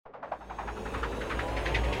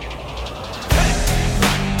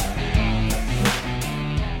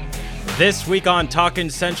This week on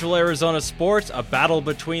Talkin' Central Arizona Sports, a battle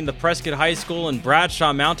between the Prescott High School and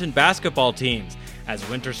Bradshaw Mountain basketball teams as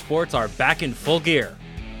winter sports are back in full gear.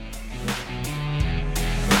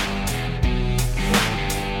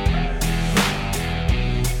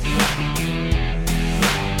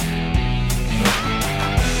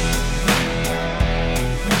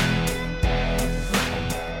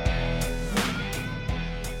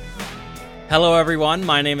 Hello everyone,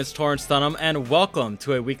 my name is Torrance Dunham and welcome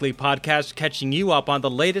to a weekly podcast catching you up on the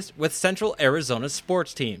latest with Central Arizona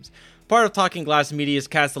sports teams. Part of Talking Glass Media's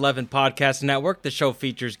Cast 11 podcast network, the show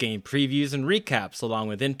features game previews and recaps along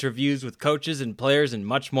with interviews with coaches and players and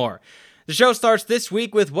much more. The show starts this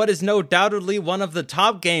week with what is no doubtedly one of the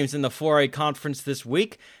top games in the 4A conference this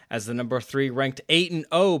week, as the number 3 ranked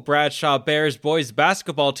 8-0 Bradshaw Bears boys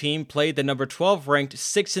basketball team played the number 12 ranked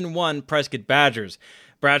 6-1 Prescott Badgers.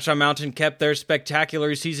 Bradshaw Mountain kept their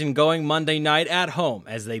spectacular season going Monday night at home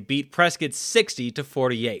as they beat Prescott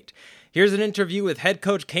 60-48. Here's an interview with head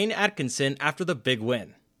coach Kane Atkinson after the big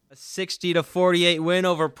win. A 60-48 win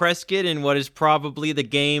over Prescott in what is probably the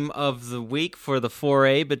game of the week for the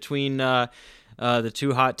 4A between the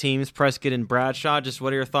two hot teams, Prescott and Bradshaw. Just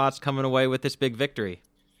what are your thoughts coming away with this big victory?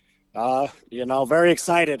 Very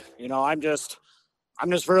excited. I'm just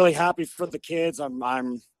really happy for the kids.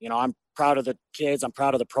 I'm proud of the kids. I'm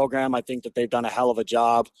proud of the program. I think that they've done a hell of a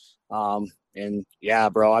job. I'm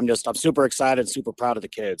super excited, super proud of the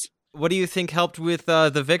kids. What do you think helped with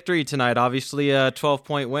the victory tonight? Obviously a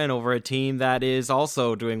 12-point win over a team that is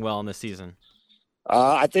also doing well in the season.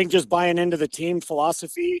 I think just buying into the team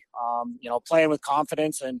philosophy, playing with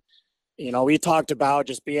confidence. And, we talked about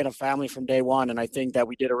just being a family from day one. And I think that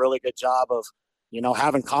we did a really good job of,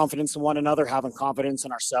 having confidence in one another, having confidence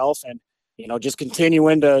in ourselves, and, just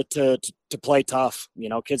continuing to play tough.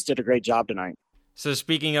 Kids did a great job tonight. So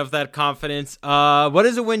speaking of that confidence, what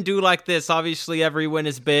does a win do like this? Obviously, every win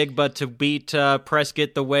is big, but to beat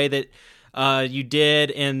Prescott the way that you did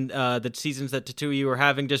and the seasons that the two of you are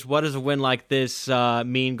having, just what does a win like this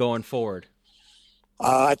mean going forward?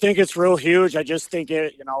 I think it's real huge. I just think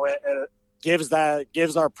it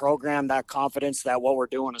gives our program that confidence that what we're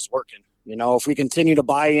doing is working. If we continue to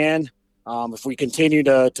buy in, if we continue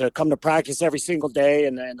to come to practice every single day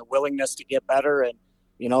and the willingness to get better and,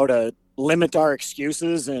 to limit our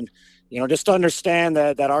excuses and, just to understand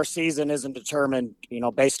that our season isn't determined,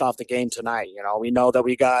 based off the game tonight. We know that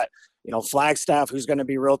we got, Flagstaff, who's going to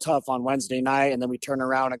be real tough on Wednesday night. And then we turn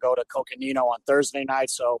around and go to Coconino on Thursday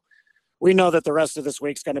night. So we know that the rest of this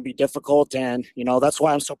week's going to be difficult. And, that's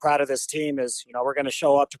why I'm so proud of this team is, we're going to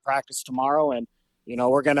show up to practice tomorrow and,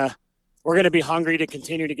 we're going to be hungry to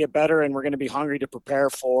continue to get better. And we're going to be hungry to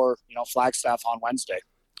prepare for, Flagstaff on Wednesday.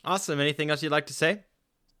 Awesome. Anything else you'd like to say?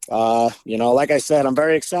 Like I said, I'm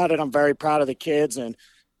very excited. I'm very proud of the kids. And,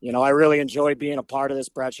 I really enjoy being a part of this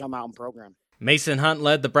Bradshaw Mountain program. Mason Hunt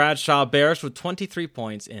led the Bradshaw Bears with 23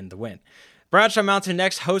 points in the win. Bradshaw Mountain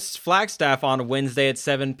next hosts Flagstaff on Wednesday at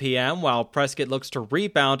 7 p.m., while Prescott looks to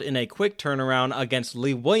rebound in a quick turnaround against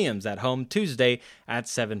Lee Williams at home Tuesday at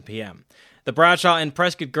 7 p.m. The Bradshaw and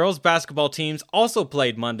Prescott girls basketball teams also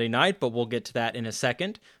played Monday night, but we'll get to that in a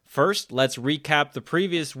second. First, let's recap the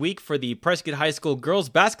previous week for the Prescott High School girls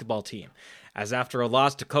basketball team, as after a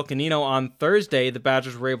loss to Coconino on Thursday, the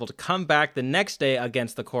Badgers were able to come back the next day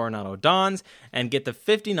against the Coronado Dons and get the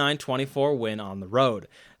 59-24 win on the road.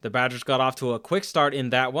 The Badgers got off to a quick start in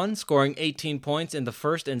that one, scoring 18 points in the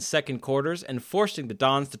first and second quarters and forcing the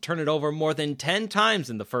Dons to turn it over more than 10 times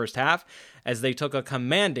in the first half as they took a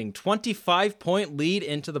commanding 25-point lead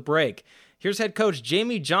into the break. Here's head coach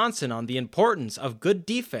Jamie Johnson on the importance of good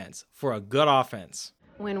defense for a good offense.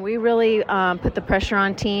 When we really put the pressure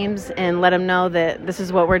on teams and let them know that this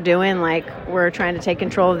is what we're doing, like we're trying to take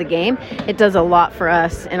control of the game, it does a lot for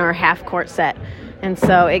us in our half-court set. And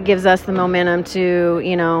so it gives us the momentum to,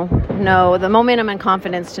 know the momentum and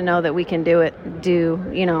confidence to know that we can do what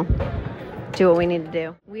we need to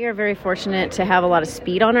do. We are very fortunate to have a lot of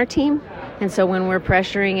speed on our team. And so when we're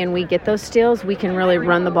pressuring and we get those steals, we can really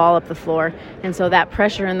run the ball up the floor. And so that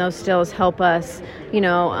pressure and those steals help us,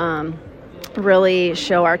 really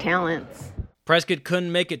show our talents. Prescott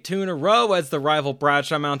couldn't make it 2 in a row as the rival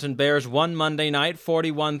Bradshaw Mountain Bears won Monday night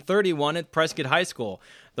 41-31 at Prescott High School.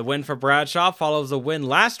 The win for Bradshaw follows a win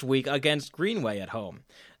last week against Greenway at home.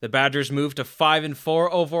 The Badgers moved to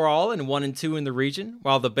 5-4 overall and 1-2 in the region,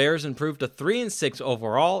 while the Bears improved to 3-6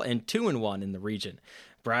 overall and 2-1 in the region.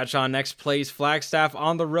 Bradshaw next plays Flagstaff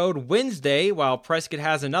on the road Wednesday, while Prescott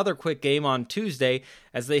has another quick game on Tuesday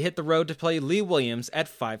as they hit the road to play Lee Williams at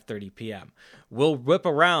 5:30 p.m. We'll whip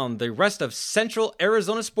around the rest of Central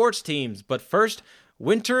Arizona sports teams, but first,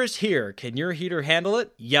 Winter is here. Can your heater handle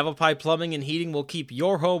it? Yavapai Plumbing and Heating will keep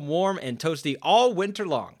your home warm and toasty all winter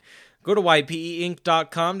long. Go to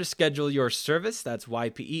ypeinc.com to schedule your service. That's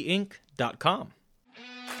ypeinc.com.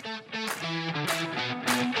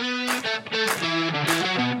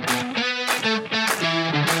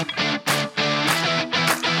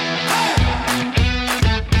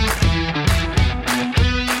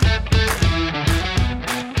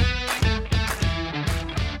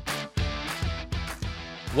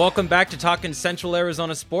 Welcome back to Talking Central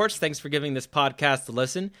Arizona Sports. Thanks for giving this podcast a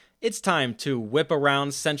listen. It's time to whip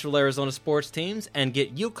around Central Arizona sports teams and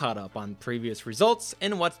get you caught up on previous results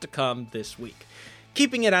and what's to come this week.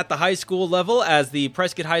 Keeping it at the high school level, as the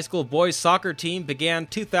Prescott High School boys soccer team began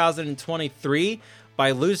 2023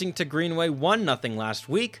 by losing to Greenway 1-0 last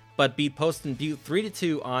week, but beat Poston Butte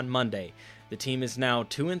 3-2 on Monday. The team is now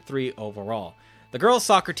 2-3 overall. The girls'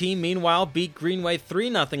 soccer team, meanwhile, beat Greenway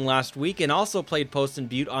 3-0 last week and also played Poston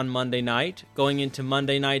Butte on Monday night. Going into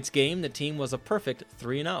Monday night's game, the team was a perfect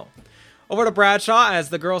 3-0. Over to Bradshaw, as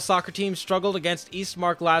the girls' soccer team struggled against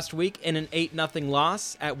Eastmark last week in an 8-0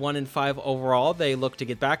 loss. At 1-5 overall, they look to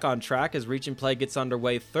get back on track as region play gets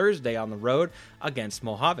underway Thursday on the road against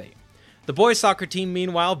Mojave. The boys' soccer team,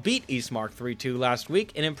 meanwhile, beat Eastmark 3-2 last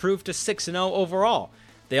week and improved to 6-0 overall.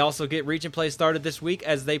 They also get region play started this week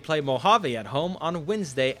as they play Mojave at home on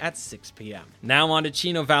Wednesday at 6 p.m. Now on to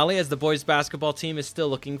Chino Valley, as the boys basketball team is still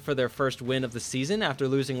looking for their first win of the season after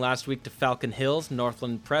losing last week to Falcon Hills,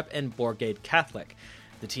 Northland Prep, and Borgate Catholic.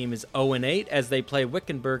 The team is 0-8 as they play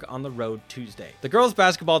Wickenburg on the road Tuesday. The girls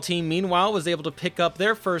basketball team, meanwhile, was able to pick up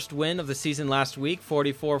their first win of the season last week,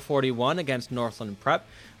 44-41 against Northland Prep,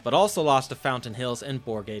 but also lost to Fountain Hills and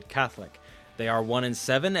Borgate Catholic. They are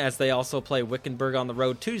 1-7 as they also play Wickenburg on the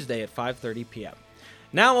road Tuesday at 5:30 p.m.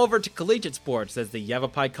 Now over to collegiate sports, as the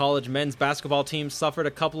Yavapai College men's basketball team suffered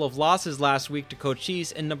a couple of losses last week to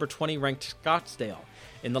Cochise and number 20 ranked Scottsdale.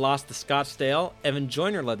 In the loss to Scottsdale, Evan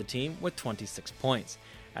Joyner led the team with 26 points.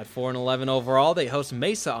 At 4-11 overall, they host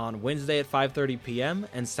Mesa on Wednesday at 5:30 p.m.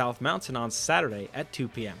 and South Mountain on Saturday at 2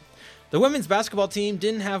 p.m. The women's basketball team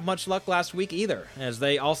didn't have much luck last week either, as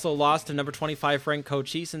they also lost to number 25 ranked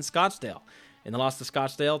Cochise and Scottsdale. In the loss to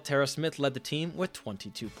Scottsdale, Tara Smith led the team with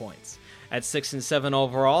 22 points. At 6-7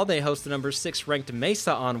 overall, they host the number 6 ranked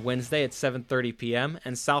Mesa on Wednesday at 7:30 p.m.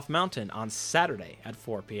 and South Mountain on Saturday at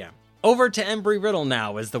 4 p.m. Over to Embry-Riddle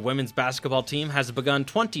now, as the women's basketball team has begun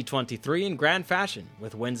 2023 in grand fashion,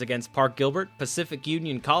 with wins against Park Gilbert, Pacific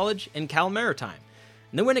Union College, and Cal Maritime.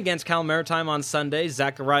 In the win against Cal Maritime on Sunday,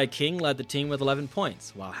 Zachariah King led the team with 11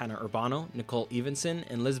 points, while Hannah Urbano, Nicole Evenson,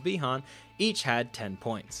 and Liz Behan each had 10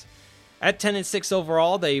 points. At 10-6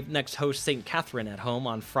 overall, they next host St. Catherine at home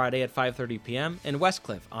on Friday at 5:30 p.m. and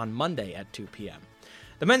Westcliff on Monday at 2 p.m.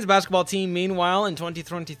 The men's basketball team, meanwhile, in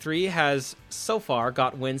 2023 has so far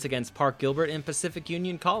got wins against Park Gilbert and Pacific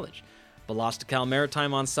Union College, but lost to Cal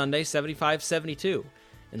Maritime on Sunday 75-72.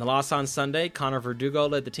 In the loss on Sunday, Connor Verdugo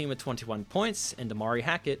led the team with 21 points, and Damari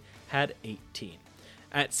Hackett had 18.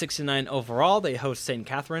 At 6-9 overall, they host St.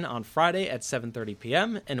 Catherine on Friday at 7:30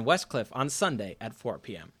 p.m. and Westcliff on Sunday at 4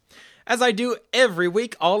 p.m. As I do every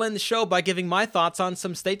week, I'll end the show by giving my thoughts on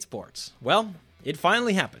some state sports. Well, it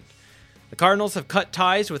finally happened. The Cardinals have cut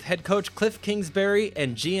ties with head coach Cliff Kingsbury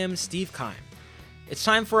and GM Steve Keim. It's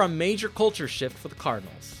time for a major culture shift for the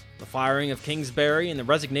Cardinals. The firing of Kingsbury and the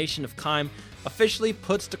resignation of Keim officially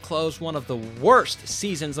puts to close one of the worst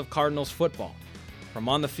seasons of Cardinals football. From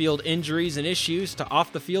on-the-field injuries and issues to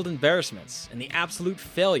off-the-field embarrassments and the absolute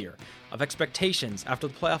failure of expectations after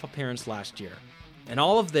the playoff appearance last year. And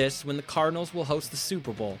all of this when the Cardinals will host the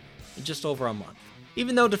Super Bowl in just over a month.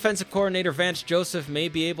 Even though defensive coordinator Vance Joseph may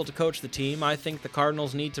be able to coach the team, I think the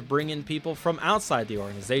Cardinals need to bring in people from outside the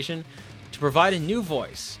organization to provide a new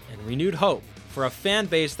voice and renewed hope for a fan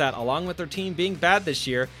base that, along with their team being bad this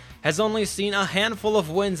year, has only seen a handful of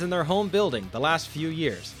wins in their home building the last few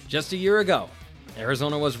years. Just a year ago,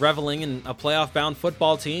 Arizona was reveling in a playoff-bound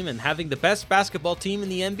football team and having the best basketball team in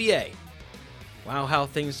the NBA. Wow, how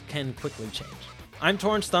things can quickly change. I'm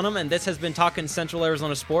Torrance Dunham, and this has been Talking Central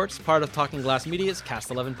Arizona Sports, part of Talking Glass Media's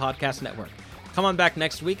Cast 11 podcast network. Come on back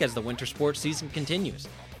next week as the winter sports season continues.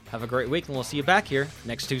 Have a great week, and we'll see you back here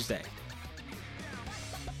next Tuesday.